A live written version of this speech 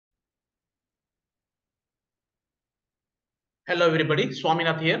Hello everybody,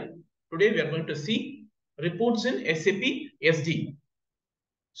 Swaminath here. Today we are going to see reports in SAP SD.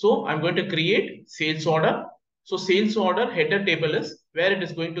 So I'm going to create sales order. So sales order header table is where it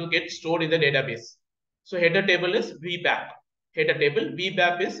is going to get stored in the database. So header table is VBAP. Header table,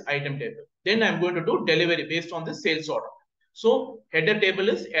 VBAP is item table. Then I'm going to do delivery based on the sales order. So header table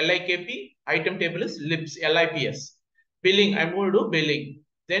is LIKP, item table is LIPS, LIPS. Billing, I'm going to do billing.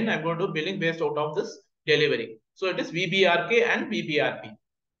 Then I'm going to do billing based out of this delivery. So it is VBRK and VBRP.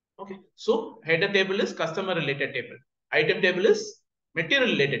 Okay. So header table is customer related table. Item table is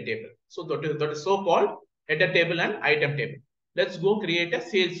material related table. So that is so called header table and item table. Let's go create a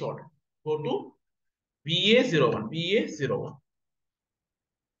sales order. Go to VA01, VA01.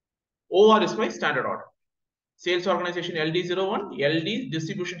 OR is my standard order. Sales organization LD01, LD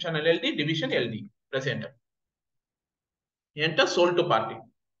distribution channel LD, division LD. Press enter. Enter sold to party.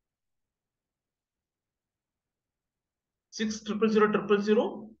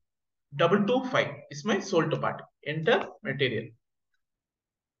 60000002225 is my sold to party. Enter material.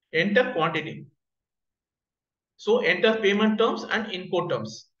 Enter quantity. So enter payment terms and import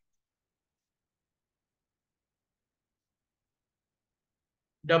terms.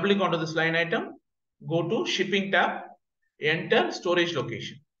 Double click onto this line item. Go to shipping tab. Enter storage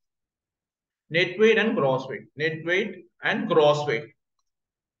location. Net weight and gross weight. Net weight and gross weight.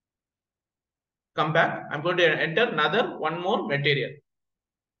 Come back. I'm going to enter another one more material.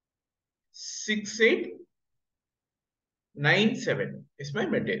 6897 is my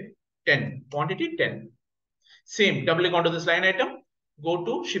material. 10. Quantity 10. Same. Double click onto this line item. Go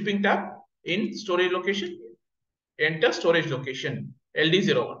to shipping tab. In storage location. Enter storage location.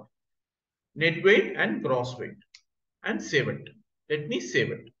 LD01. Net weight and gross weight. And save it. Let me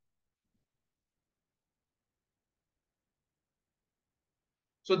save it.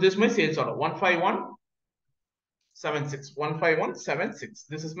 So this is my sales order 15176. 15176.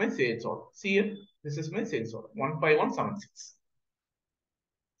 This is my sales order. See here. This is my sales order 15176.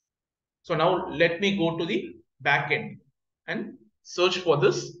 So now let me go to the back end and search for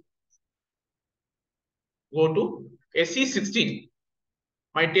this. Go to SE16.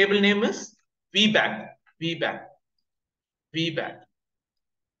 My table name is VBAG. VBAG. VBAG.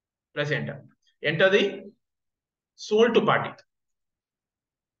 Press enter. Enter the sold to party.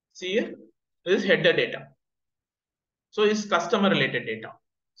 See here. This is header data. So it's customer related data.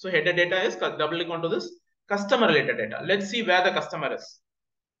 So header data is double click onto this customer related data. Let's see where the customer is.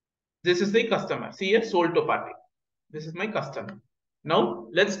 This is the customer. See here, sold to party. This is my customer. Now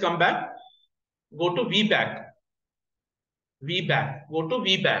let's come back. Go to VBAG. VBAG. Go to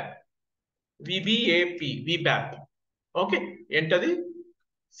VBAG. VBAP. VBAP. Okay. Enter the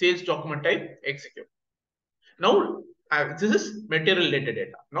sales document type. Execute. Now this is material related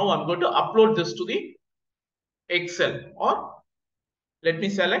data. Now I'm going to upload this to the Excel, or let me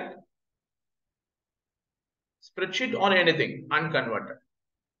select spreadsheet or anything unconverted.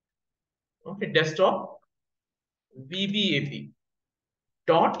 Okay, desktop VBAP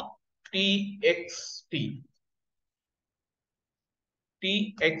dot txt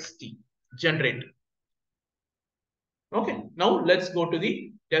generate. Okay, now let's go to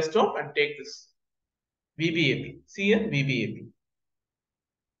the desktop and take this VBAP. See here, VBAP.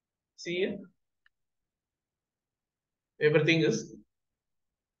 See here, everything is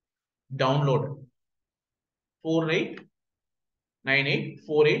downloaded.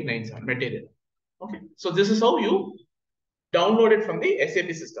 48984897 material. Okay, so this is how you download it from the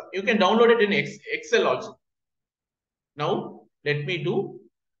SAP system. You can download it in Excel also. Now let me do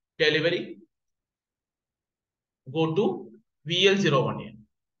delivery. Go to VL01N.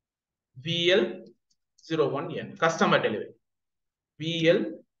 VL01N. Customer delivery.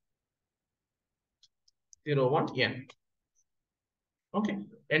 VL01N. Okay.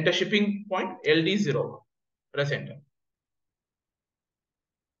 Enter shipping point LD01. Press enter.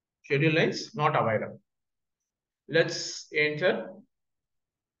 Schedule lines not available. Let's enter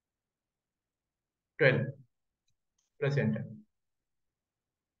 12. Press enter.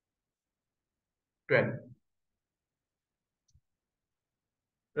 12.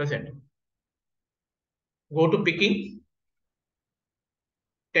 Press enter. Go to picking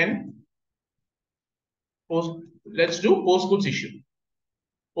 10. Post. Let's do post goods issue.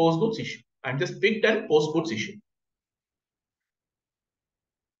 Post goods issue. I'm just picked and post goods issue.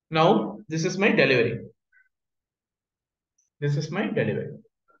 Now this is my delivery. This is my delivery.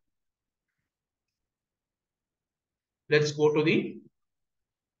 Let's go to the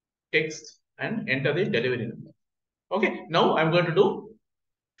text and enter the delivery number. Okay, now I'm going to do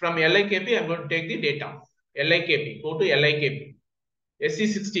from LIKP, I'm going to take the data. LIKP, go to LIKP.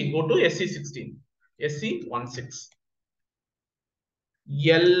 SC16, go to SC16. SC16.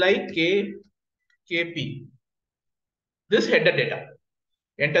 LIKKP. This header data.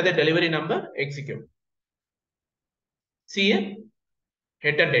 Enter the delivery number, execute. See a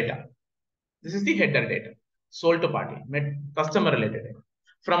header data. This is the header data. Sold to party, customer related data.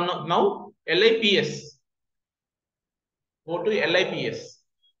 From now LIPS. Go to LIPS.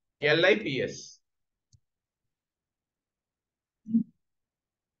 LIPS.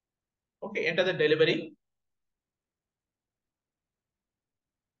 Okay, enter the delivery.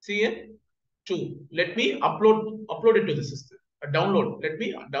 See here, 2. Let me upload it to the system. Download. Let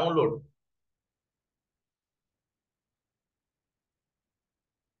me download.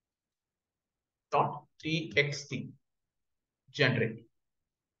 .txt generate.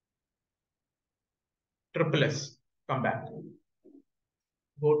 Triple S. Come back.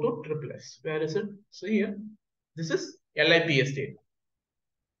 Go to triple S. Where is it? So here, this is LIPS data.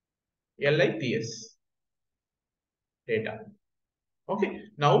 LIPS data. Okay.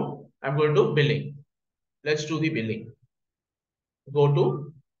 Now I'm going to billing. Let's do the billing. Go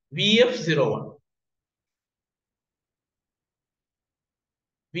to VF01.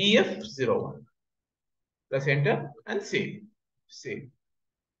 VF01. Press enter and save. Save.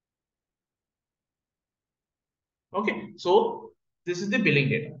 Okay. So this is the billing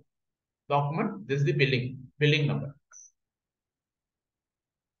data. Document. This is the billing number.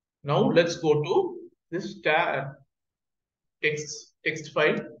 Now let's go to this text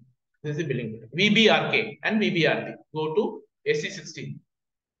file. This is the billing data. VBRK and VBRP. Go to SE16.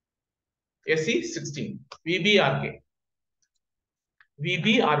 SE16. VBRK.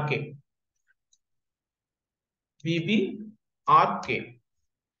 VBRK. VBRK.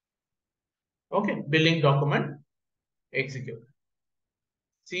 Okay. Billing document. Execute.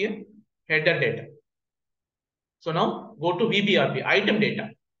 See here. Header data. So now go to VBRP. Item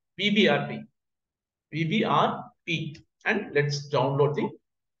data. VBRP. VBRP. And let's download the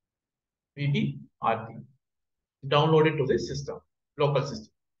VBRP. Download it to the system. Local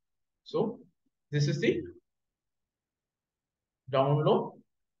system. So this is the download,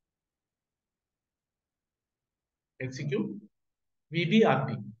 execute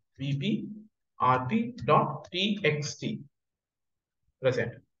VBRP, VBRP.txt.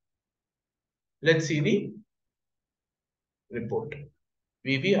 Present. Let's see the report.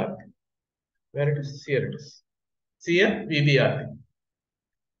 VBRP. Where it is? Here it is. See here, VBRP.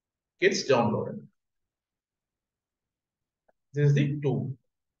 It's downloaded. This is the 2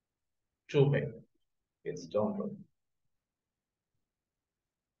 page. It's downloaded.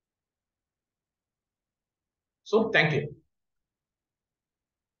 So thank you.